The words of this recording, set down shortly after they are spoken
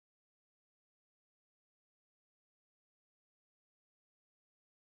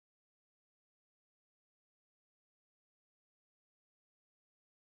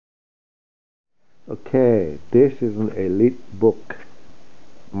Okay, this is an Elite book,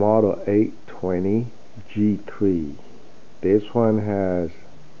 model 820 G3. This one has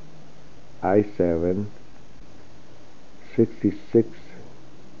i7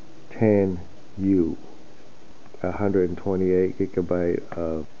 6610U, 128 gigabyte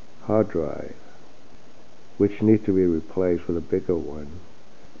of hard drive, which needs to be replaced with a bigger one.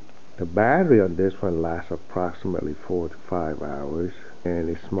 The battery on this one lasts approximately 4 to 5 hours and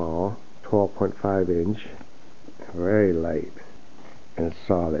is small, 12.5 inch, very light and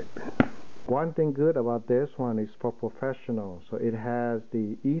solid. One thing good about this one is for professionals. So it has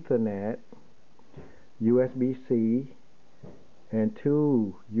the Ethernet, USB-C, and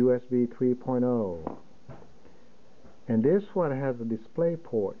two USB 3.0. And this one has a display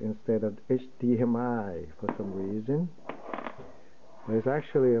port instead of HDMI for some reason. But it's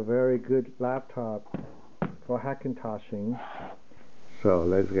actually a very good laptop for Hackintoshing. So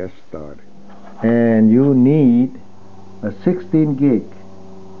let's get started. And you need a 16 gig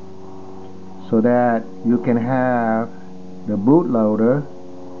so that you can have the bootloader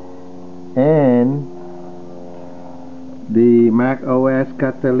and the Mac OS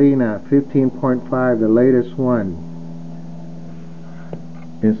Catalina 15.5, the latest one,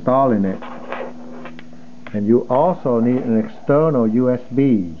 installing it. And you also need an external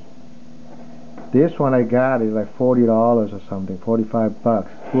USB. This one I got is like $40 or something, 45 bucks,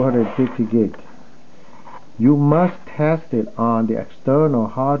 250 gig. You must test it on the external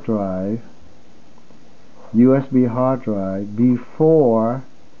hard drive, USB hard drive, before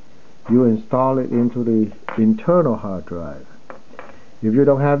you install it into the internal hard drive. If you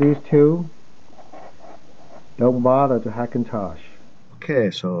don't have these two, don't bother to Hackintosh. Okay,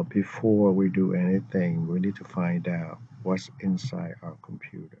 so before we do anything, we need to find out what's inside our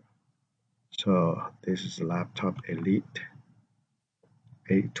computer. So this is a laptop Elite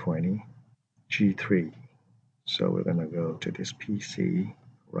 820 G3. So we're gonna go to this PC,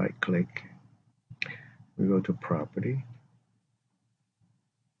 right click, we go to property.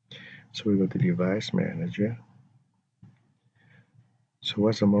 So we go to device manager. So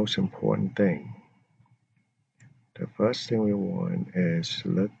what's the most important thing? The first thing we want is to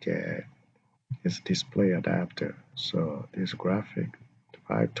look at is display adapter. So this graphic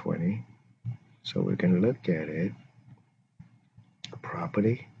 520. So we can look at it,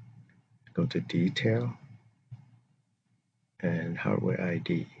 property, go to detail, and hardware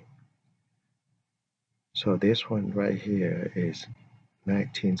ID. So this one right here is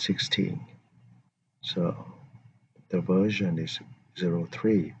 1916. So the version is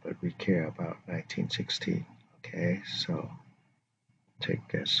 03, but we care about 1916. Okay, so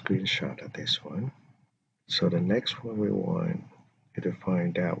take a screenshot of this one. So the next one we want is to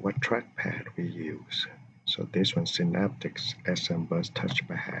find out what trackpad we use. So this one Synaptics SM Bus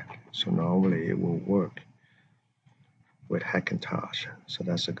touchpad. So normally it will work with Hackintosh. So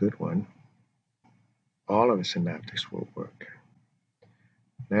that's a good one. All of the Synaptics will work.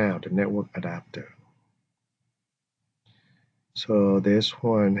 Now the network adapter. So this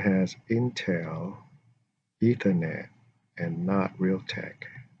one has Intel, Ethernet, and not Realtek,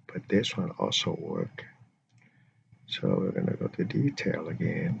 but this one also work. So we're gonna go to detail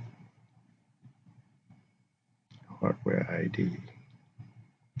again, hardware ID.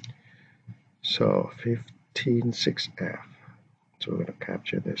 So 156F. So we're gonna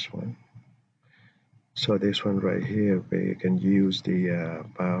capture this one. So this one right here, we can use the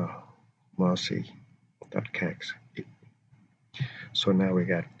mousy.kex. So now we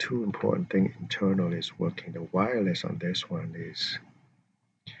got two important things internal is working. The wireless on this one is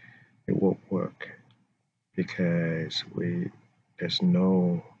it won't work because there's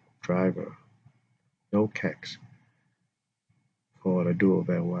no driver, no kex for the dual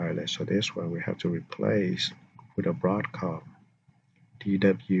band wireless. So this one we have to replace with a Broadcom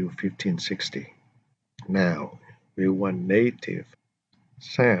DW1560. Now we want native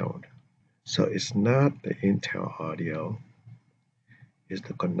sound. So it's not the Intel audio, it's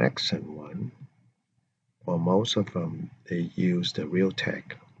the connection one. Or most of them they use the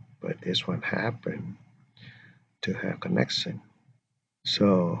Realtek, but this one happened to have connection.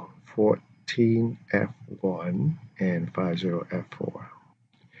 So 14F1 and 50F4.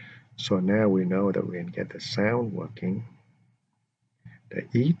 So now we know that we can get the sound working, the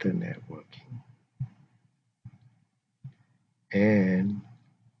Ethernet working, and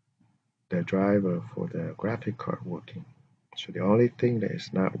the driver for the graphic card working. So the only thing that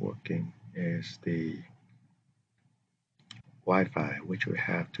is not working is the Wi-Fi, which we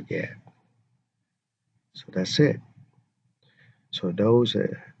have to get. So that's it. So those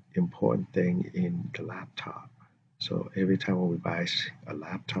are important things in the laptop. So every time when we buy a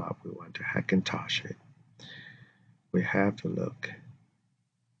laptop, we want to Hackintosh it. We have to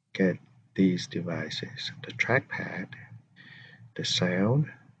get these devices: the trackpad, the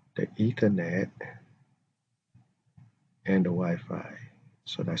sound, the Ethernet, and the Wi-Fi.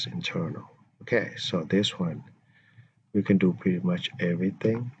 So that's internal. Okay, so this one we can do pretty much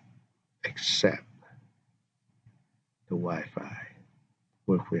everything except the Wi-Fi,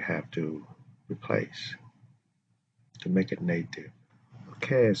 which we have to replace to make it native.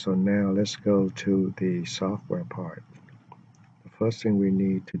 Okay, so now let's go to the software part. The first thing we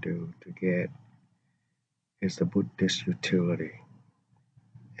need to do to get is the boot disk utility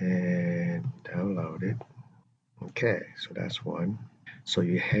and download it. Okay, so that's one. So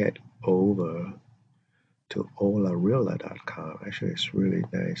you head over to olarilla.com. Actually, it's a really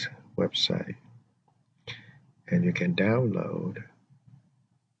nice website, and you can download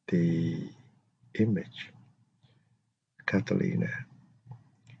the image Catalina.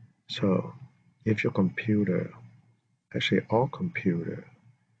 So if your computer, actually all computer,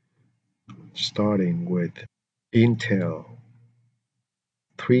 starting with Intel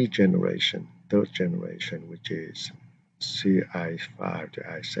third generation, which is CI5 to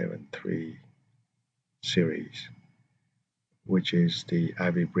i7 3 series, which is the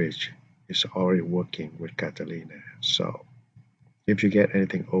Ivy Bridge, is already working with Catalina. So if you get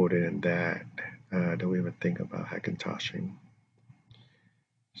anything older than that, don't even think about Hackintoshing.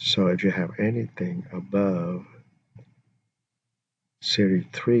 So if you have anything above Series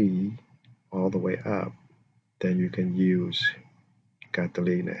 3 all the way up, then you can use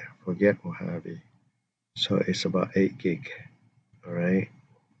Catalina. Forget Mojave. So it's about 8 gig. All right.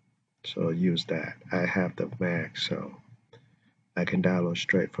 So use that. I have the Mac, so I can download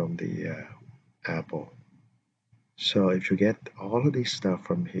straight from the Apple. So if you get all of this stuff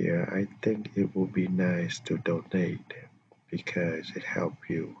from here, I think it would be nice to donate because it helps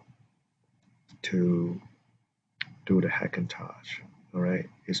you to do the Hackintosh. All right,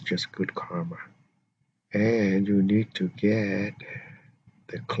 it's just good karma. And you need to get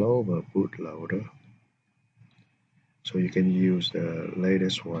the Clover bootloader so you can use the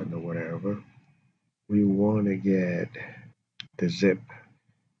latest one or whatever. We want to get the zip.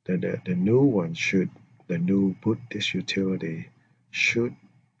 The new one the new boot disk utility should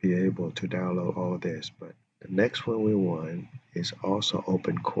be able to download all this, but the next one we want is also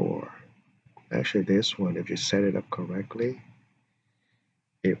open core. Actually, this one, if you set it up correctly,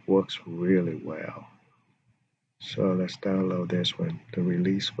 it works really well. So let's download this one, the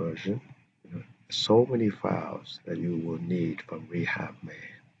release version. So many files that you will need from RehabMan.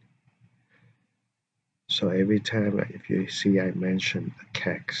 So every time if you see I mention a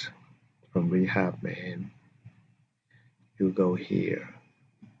kex from RehabMan, you go here.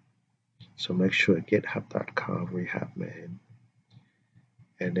 So make sure github.com RehabMan,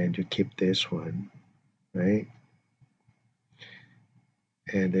 and then you keep this one, right?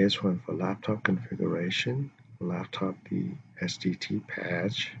 And this one for laptop configuration, laptop the SDT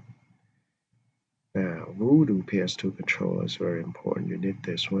patch. Now, Voodoo PS2 controller is very important. You need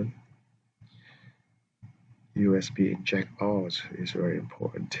this one. USB inject AUX is very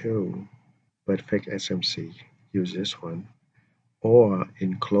important too. But fake SMC, use this one. Or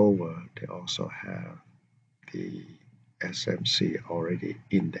in Clover, they also have the SMC already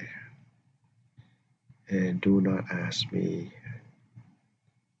in there. And do not ask me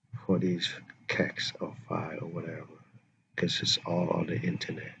for these kex or file or whatever, because it's all on the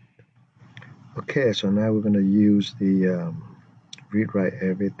internet. Okay, so now we're going to use the read write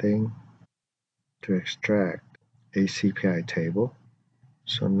everything to extract a CPI table.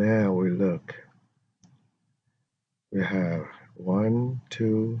 So now we look, we have 1,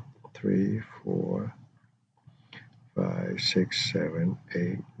 2, 3, 4, 5, 6, 7,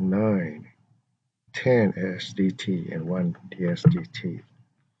 8, 9, 10 SDT and 1 DSDT.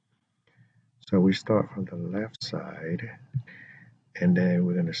 So we start from the left side, and then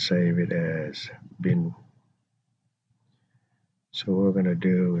we're going to save it as bin. So what we're going to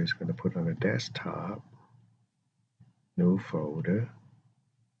do is going to put on the desktop, new folder,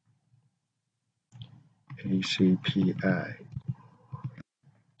 ACPI.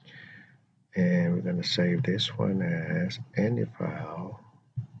 And we're going to save this one as anyfile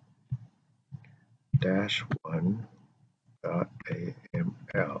 -1.aml.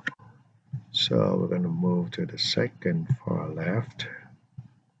 So we're going to move to the second far left.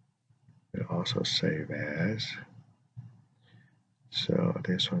 We'll also save as. So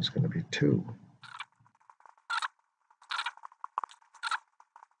this one's going to be 2.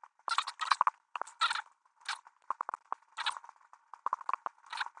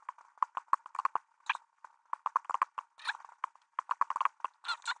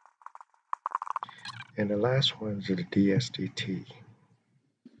 And the last one is the DSDT.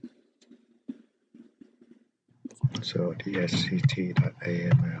 So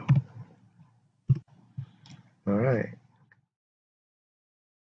dsct.aml. All right.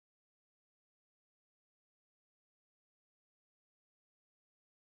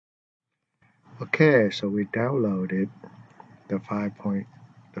 Okay, so we downloaded the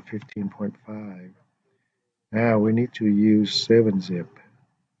 15.5. Now we need to use 7-zip.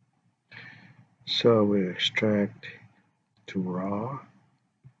 So we extract to raw.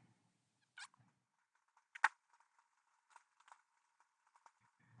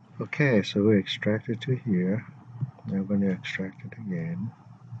 Okay, so we extract it to here. Now we're going to extract it again.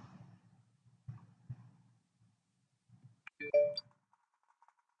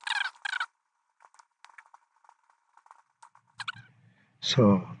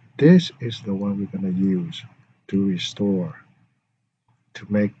 So this is the one we're going to use to restore, to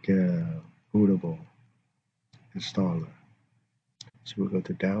make a bootable installer. So we'll go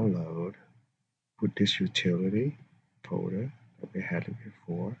to download, put this utility folder that we had it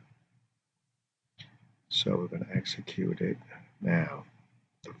before. So we're going to execute it. Now,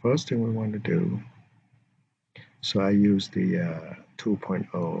 the first thing we want to do, so I use the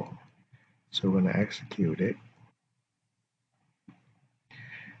 2.0. So we're going to execute it.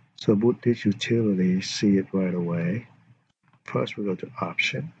 So boot this utility, see it right away. First we go to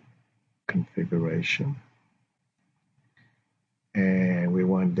Option, Configuration, and we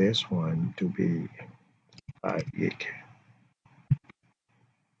want this one to be 5 gig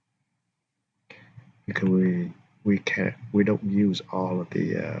because we don't use all of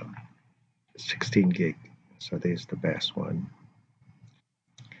the 16 gig, so this is the best one.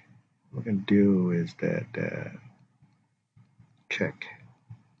 What we're gonna do is that check.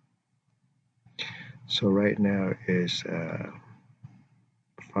 So right now is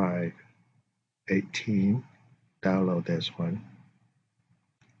 518. Download this one.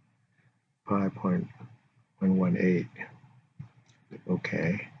 5.118.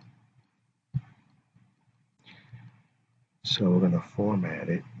 Okay. So we're gonna format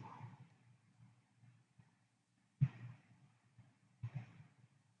it.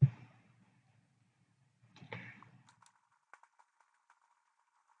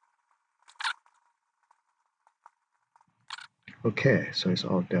 Okay, so it's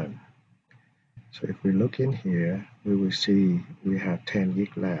all done. So if we look in here, we will see we have 10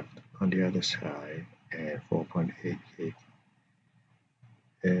 gig left on the other side, and 4.8 gig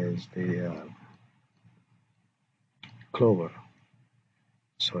is the Clover.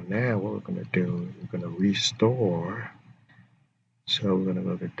 So now what we're going to do, we're going to restore. So we're going to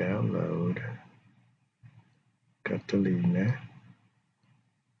go to download, Catalina,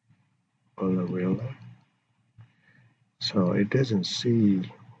 Olarilla. So it doesn't see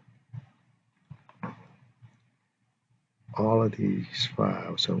all of these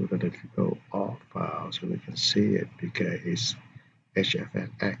files. So we're going to go all files so we can see it because it's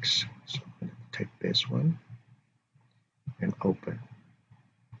HFX. So I'm going to take this one and open.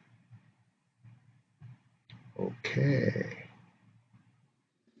 Okay.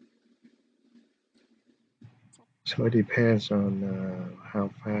 So it depends on how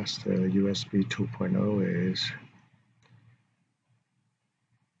fast the USB 2.0 is.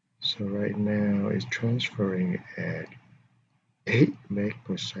 So right now it's transferring at 8 meg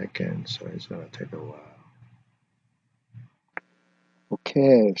per second, so it's gonna take a while.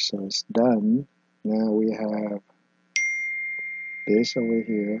 Okay, so it's done. Now we have this over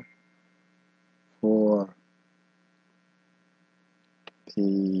here for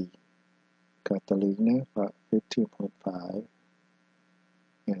the Catalina 15.5,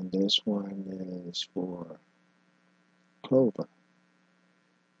 and this one is for Clover.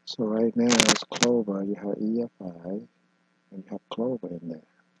 So right now it's Clover, you have EFI, and you have Clover in there.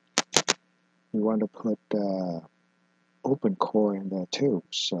 We want to put open core in there too.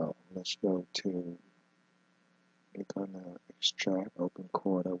 So let's go to, we're gonna extract open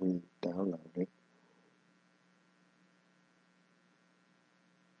core that we downloaded.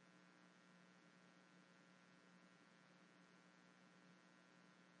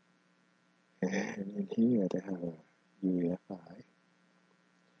 And in here they have a UEFI.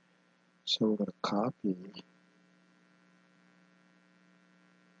 So we're gonna copy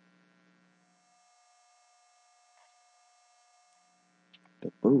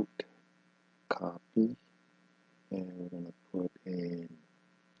the boot, copy, and we're gonna put in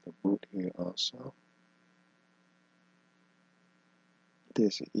the boot here also.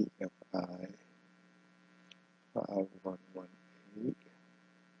 This is EFI 5118.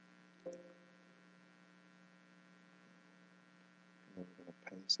 And we're gonna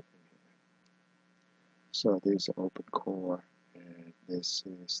paste it in here. So this is open core, and this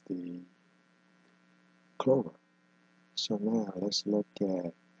is the Clover. So now let's look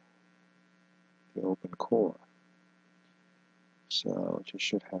at the open core. So you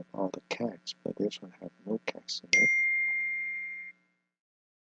should have all the cacks, but this one have no cacks in it.